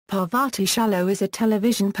Parvati Shallow is a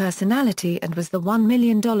television personality and was the $1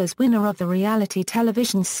 million winner of the reality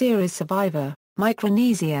television series Survivor,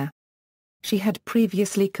 Micronesia. She had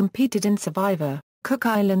previously competed in Survivor, Cook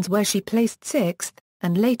Islands where she placed 6th,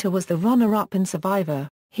 and later was the runner-up in Survivor,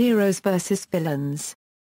 Heroes vs. Villains.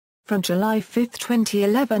 From July 5,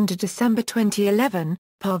 2011 to December 2011,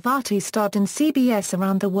 Parvati starred in CBS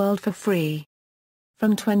Around the World for Free.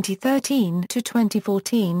 From 2013 to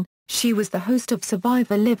 2014, she was the host of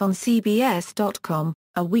Survivor Live on CBS.com,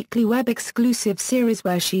 a weekly web-exclusive series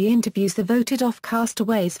where she interviews the voted-off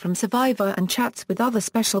castaways from Survivor and chats with other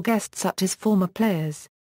special guests such as former players.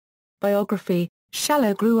 Biography: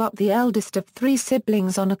 Shallow grew up the eldest of 3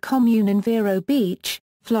 siblings on a commune in Vero Beach,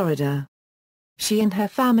 Florida. She and her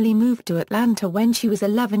family moved to Atlanta when she was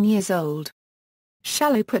 11 years old.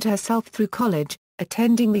 Shallow put herself through college,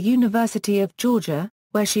 attending the University of Georgia,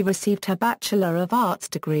 where she received her Bachelor of Arts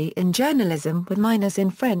degree in journalism with minors in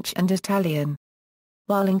French and Italian.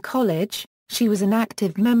 While in college, she was an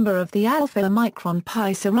active member of the Alpha Omicron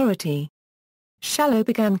Pi sorority. Shallow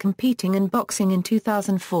began competing in boxing in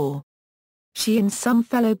 2004. She and some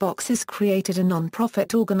fellow boxers created a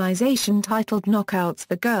non-profit organization titled Knockouts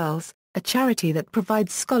for Girls, a charity that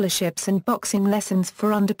provides scholarships and boxing lessons for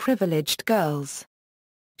underprivileged girls.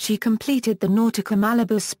 She completed the Nautica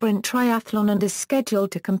Malibu Sprint Triathlon and is scheduled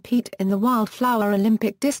to compete in the Wildflower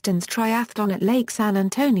Olympic Distance Triathlon at Lake San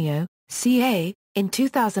Antonio, CA. In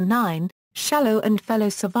 2009, Shallow and fellow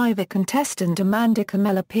Survivor contestant Amanda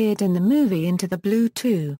Kamel appeared in the movie Into the Blue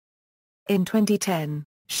 2. In 2010,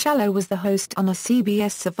 Shallow was the host on a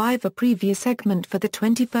CBS Survivor preview segment for the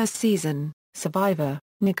 21st season, Survivor,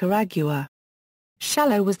 Nicaragua.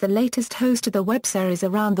 Shallow was the latest host of the web series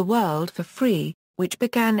Around the World for Free, which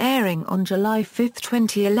began airing on July 5,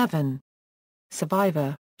 2011.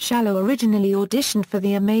 Survivor: Shallow originally auditioned for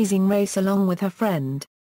The Amazing Race along with her friend.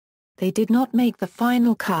 They did not make the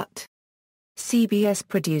final cut. CBS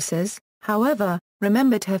producers, however,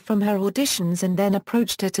 remembered her from her auditions and then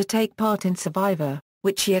approached her to take part in Survivor,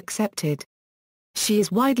 which she accepted. She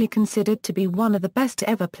is widely considered to be one of the best to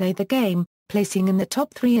ever play the game, placing in the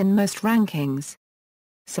top 3 in most rankings.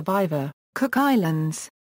 Survivor: Cook Islands.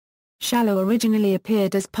 Shallow originally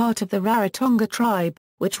appeared as part of the Rarotonga tribe,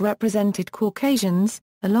 which represented Caucasians,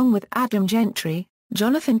 along with Adam Gentry,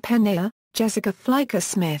 Jonathan Penea, Jessica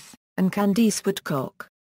Fleiker-Smith, and Candice Woodcock.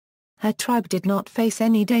 Her tribe did not face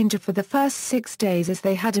any danger for the first 6 days as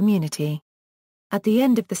they had immunity. At the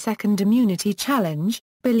end of the second immunity challenge,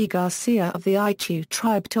 Billy Garcia of the Aichu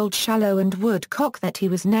tribe told Shallow and Woodcock that he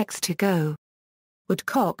was next to go.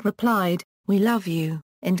 Woodcock replied, "We love you,"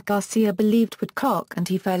 and Garcia believed Woodcock and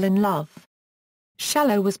he fell in love.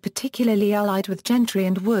 Shallow was particularly allied with Gentry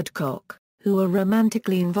and Woodcock, who were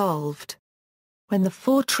romantically involved. When the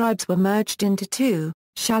 4 tribes were merged into 2,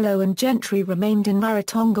 Shallow and Gentry remained in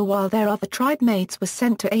Rarotonga while their other tribe mates were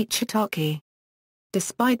sent to Aitchitaki.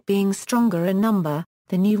 Despite being stronger in number,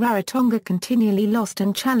 the new Rarotonga continually lost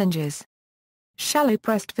in challenges. Shallow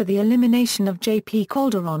pressed for the elimination of J.P.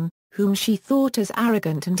 Calderon, whom she thought as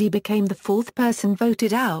arrogant, and he became the 4th person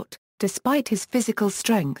voted out, despite his physical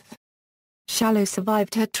strength. Shallow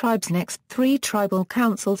survived her tribe's next 3 tribal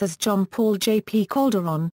councils as John Paul J.P.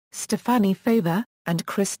 Calderon, Stephanie Favor, and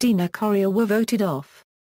Christina Correa were voted off.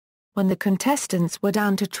 When the contestants were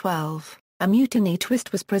down to 12, a mutiny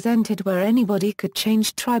twist was presented where anybody could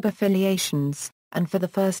change tribe affiliations, and for the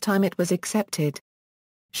first time it was accepted.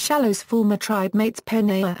 Shallow's former tribe mates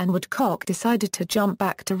Penea and Woodcock decided to jump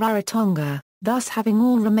back to Rarotonga, thus having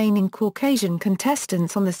all remaining Caucasian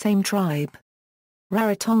contestants on the same tribe.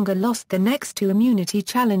 Rarotonga lost the next 2 immunity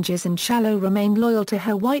challenges and Shallow remained loyal to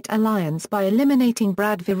her white alliance by eliminating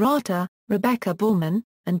Brad Virata, Rebecca Bauman,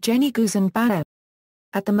 and Jenny Guzan-Baer.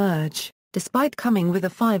 At the merge, despite coming with a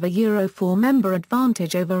 5-4-member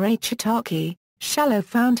advantage over Aitchitaki, Shallow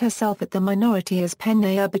found herself at the minority as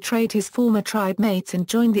Penea betrayed his former tribe mates and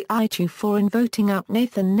joined the Aichu 4 in voting out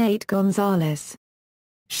Nathan "Nate" Gonzalez.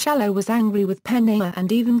 Shallow was angry with Penea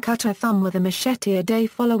and even cut her thumb with a machete a day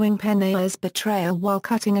following Penea's betrayal while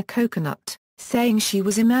cutting a coconut, saying she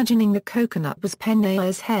was imagining the coconut was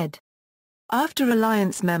Penea's head. After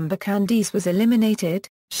Alliance member Candice was eliminated,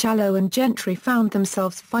 Shallow and Gentry found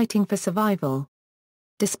themselves fighting for survival.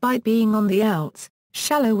 Despite being on the outs,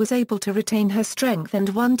 Shallow was able to retain her strength and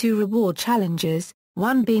won 2 reward challenges,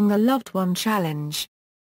 one being the Loved One Challenge.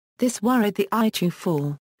 This worried the Aichu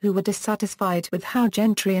 4, who were dissatisfied with how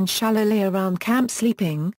Gentry and Shallow lay around camp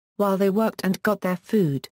sleeping, while they worked and got their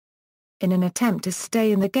food. In an attempt to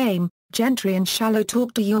stay in the game, Gentry and Shallow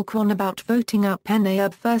talked to Yulkwon about voting out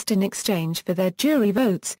Penea first in exchange for their jury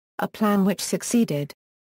votes, a plan which succeeded.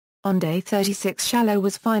 On day 36, Shallow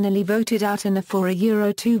was finally voted out in a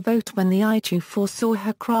 €4-2 vote when the ITU4 saw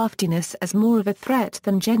her craftiness as more of a threat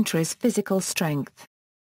than Gentry's physical strength.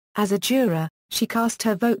 As a juror, she cast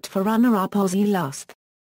her vote for runner-up Ozzy Lust.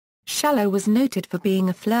 Shallow was noted for being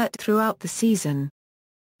a flirt throughout the season.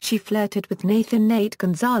 She flirted with Nathan Nate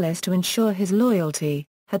Gonzalez to ensure his loyalty,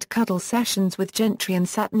 had cuddle sessions with Gentry and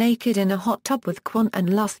sat naked in a hot tub with Quan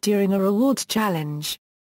and Lust during a rewards challenge.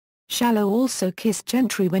 Shallow also kissed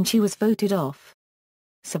Gentry when she was voted off.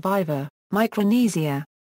 Survivor, Micronesia.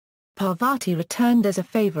 Parvati returned as a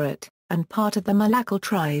favorite, and part of the Malakal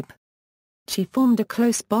tribe. She formed a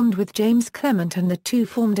close bond with James Clement and the two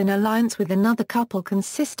formed an alliance with another couple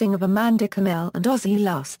consisting of Amanda Connell and Ozzy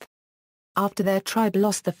Lust. After their tribe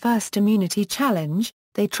lost the first immunity challenge,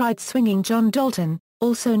 they tried swinging John Dalton,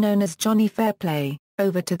 also known as Johnny Fairplay,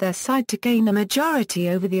 over to their side to gain a majority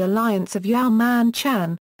over the alliance of Yao Man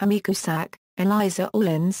Chan, Amiku Sak, Eliza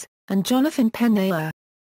Orlins, and Jonathan Penea.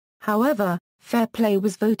 However, Fairplay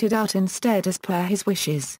was voted out instead as per his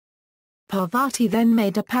wishes. Parvati then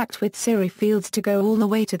made a pact with Siri Fields to go all the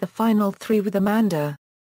way to the final three with Amanda.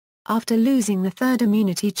 After losing the third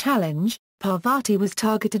immunity challenge, Parvati was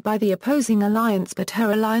targeted by the opposing alliance, but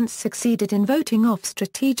her alliance succeeded in voting off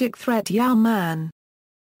strategic threat Yao Man.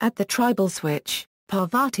 At the tribal switch,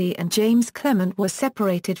 Parvati and James Clement were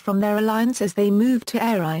separated from their alliance as they moved to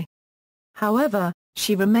Airai. However,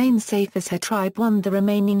 she remained safe as her tribe won the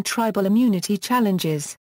remaining tribal immunity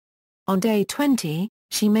challenges. On day 20,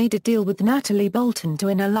 she made a deal with Natalie Bolton to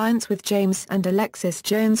an alliance with James and Alexis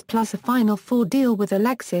Jones plus a Final Four deal with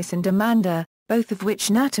Alexis and Amanda, both of which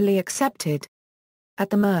Natalie accepted. At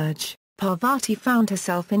the merge, Parvati found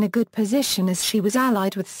herself in a good position as she was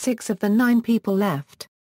allied with 6 of the 9 people left.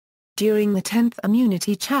 During the 10th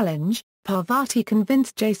immunity challenge, Parvati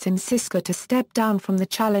convinced Jason Siska to step down from the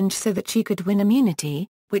challenge so that she could win immunity,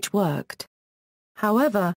 which worked.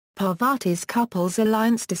 However, Parvati's couple's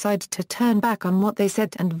alliance decided to turn back on what they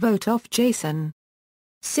said and vote off Jason.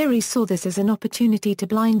 Siri saw this as an opportunity to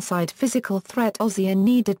blindside physical threat Ozzy and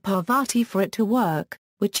needed Parvati for it to work,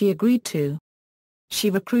 which he agreed to. She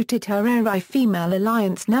recruited her Airai female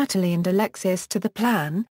alliance Natalie and Alexis to the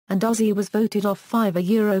plan, and Ozzy was voted off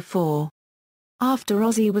 €5-4. After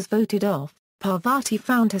Ozzy was voted off, Parvati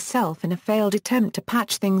found herself in a failed attempt to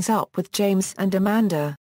patch things up with James and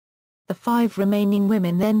Amanda. The 5 remaining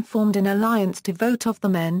women then formed an alliance to vote off the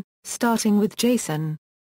men, starting with Jason.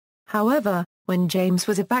 However, when James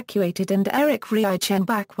was evacuated and Eric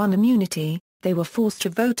Reichenbach won immunity, they were forced to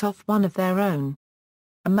vote off one of their own.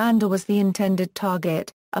 Amanda was the intended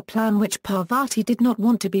target, a plan which Parvati did not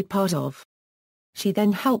want to be part of. She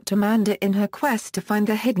then helped Amanda in her quest to find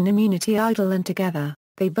the hidden immunity idol, and together,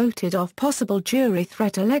 they voted off possible jury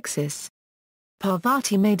threat Alexis.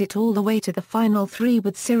 Parvati made it all the way to the final 3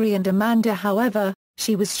 with Siri and Amanda. However,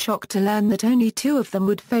 she was shocked to learn that only 2 of them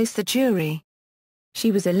would face the jury.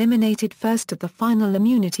 She was eliminated first at the final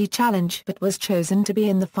immunity challenge but was chosen to be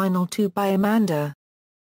in the final 2 by Amanda.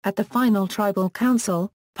 At the final tribal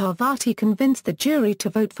council, Parvati convinced the jury to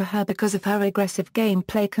vote for her because of her aggressive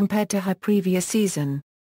gameplay compared to her previous season.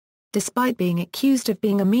 Despite being accused of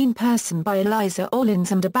being a mean person by Eliza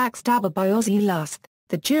Orlins and a backstabber by Ozzy Lust,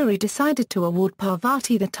 the jury decided to award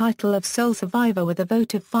Parvati the title of sole survivor with a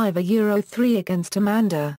vote of €5-3 against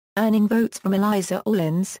Amanda, earning votes from Eliza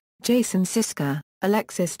Orlins, Jason Siska,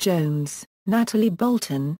 Alexis Jones, Natalie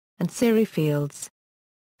Bolton, and Siri Fields.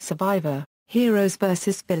 Survivor, Heroes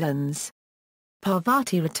vs. Villains.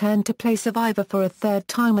 Parvati returned to play Survivor for a 3rd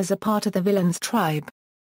time as a part of the Villains tribe.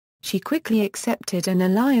 She quickly accepted an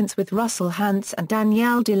alliance with Russell Hantz and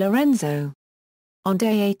Danielle DiLorenzo. On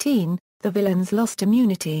day 18, the Villains lost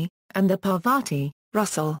immunity, and the Parvati,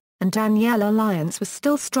 Russell, and Danielle alliance was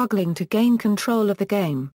still struggling to gain control of the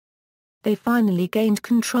game. They finally gained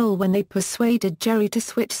control when they persuaded Jerry to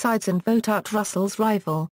switch sides and vote out Russell's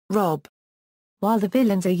rival, Rob. While the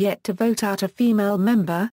Villains are yet to vote out a female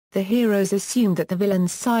member, the Heroes assumed that the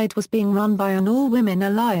Villains' side was being run by an all-women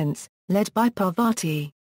alliance, led by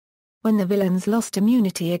Parvati. When the Villains lost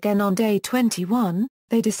immunity again on day 21,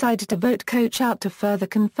 they decided to vote Coach out to further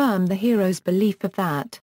confirm the Heroes' belief of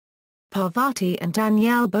that. Parvati and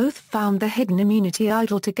Danielle both found the hidden immunity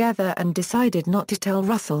idol together and decided not to tell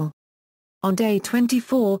Russell. On day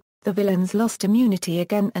 24, the Villains lost immunity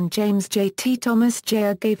again and James J.T. Thomas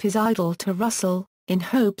Jr. gave his idol to Russell, in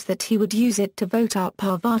hopes that he would use it to vote out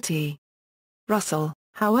Parvati. Russell,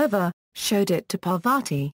 however, showed it to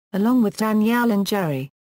Parvati, along with Danielle and Jerry.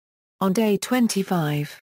 On day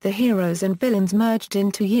 25, the Heroes and Villains merged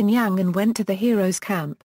into Yin Yang and went to the Heroes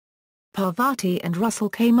camp. Parvati and Russell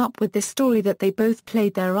came up with the story that they both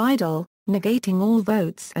played their idol, negating all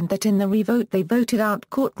votes, and that in the revote they voted out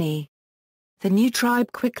Courtney. The new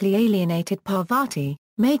tribe quickly alienated Parvati,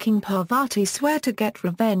 making Parvati swear to get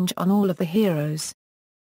revenge on all of the heroes.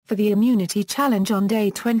 For the immunity challenge on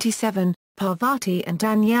day 27, Parvati and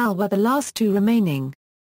Danielle were the last two remaining.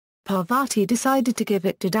 Parvati decided to give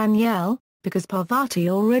it to Danielle, because Parvati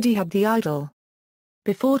already had the idol.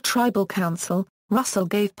 Before tribal council, Russell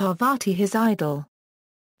gave Parvati his idol.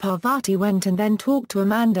 Parvati went and then talked to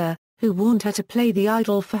Amanda, who warned her to play the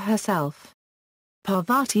idol for herself.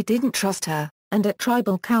 Parvati didn't trust her, and at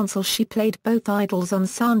tribal council she played both idols on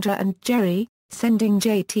Sandra and Jerry, sending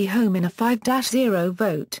JT home in a 5-0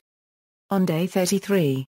 vote. On day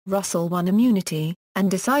 33, Russell won immunity, and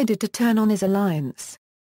decided to turn on his alliance.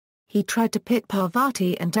 He tried to pit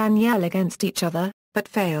Parvati and Danielle against each other, but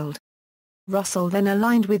failed. Russell then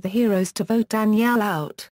aligned with the heroes to vote Danielle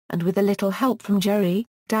out, and with a little help from Jerry,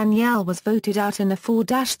 Danielle was voted out in a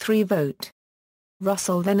 4-3 vote.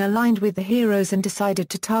 Russell then aligned with the heroes and decided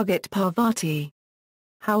to target Parvati.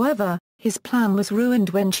 However, his plan was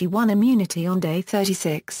ruined when she won immunity on day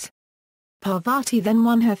 36. Parvati then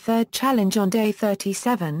won her third challenge on day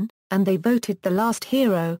 37, and they voted the last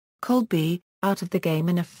hero, Colby, out of the game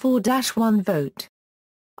in a 4-1 vote.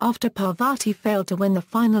 After Parvati failed to win the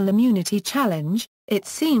final immunity challenge, it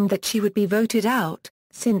seemed that she would be voted out,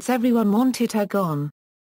 since everyone wanted her gone.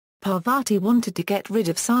 Parvati wanted to get rid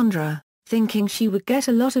of Sandra, thinking she would get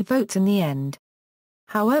a lot of votes in the end.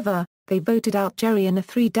 However, they voted out Jerry in a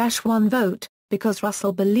 3-1 vote, because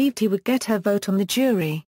Russell believed he would get her vote on the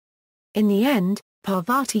jury. In the end,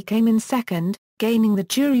 Parvati came in second, gaining the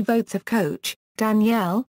jury votes of Coach,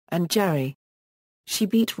 Danielle, and Jerry. She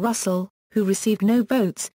beat Russell, who received no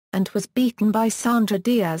votes, and was beaten by Sandra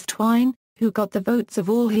Diaz-Twine, who got the votes of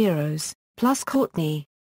all heroes, plus Courtney.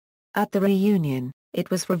 At the reunion, it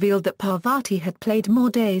was revealed that Parvati had played more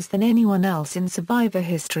days than anyone else in Survivor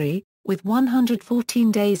history, with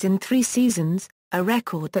 114 days in 3 seasons, a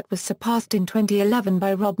record that was surpassed in 2011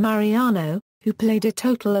 by Rob Mariano, who played a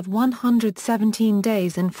total of 117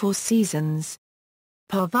 days in 4 seasons.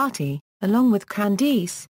 Parvati, along with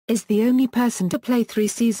Candice, is the only person to play 3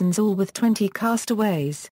 seasons, all with 20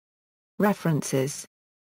 castaways. References.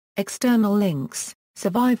 External links: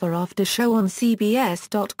 Survivor After Show on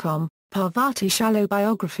CBS.com, Parvati Shallow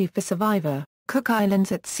Biography for Survivor, Cook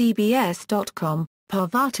Islands at CBS.com,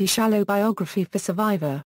 Parvati Shallow Biography for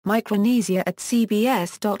Survivor, Micronesia at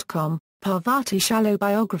CBS.com, Parvati Shallow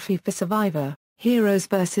Biography for Survivor, Heroes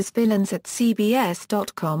vs. Villains at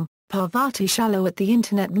CBS.com, Parvati Shallow at the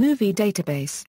Internet Movie Database.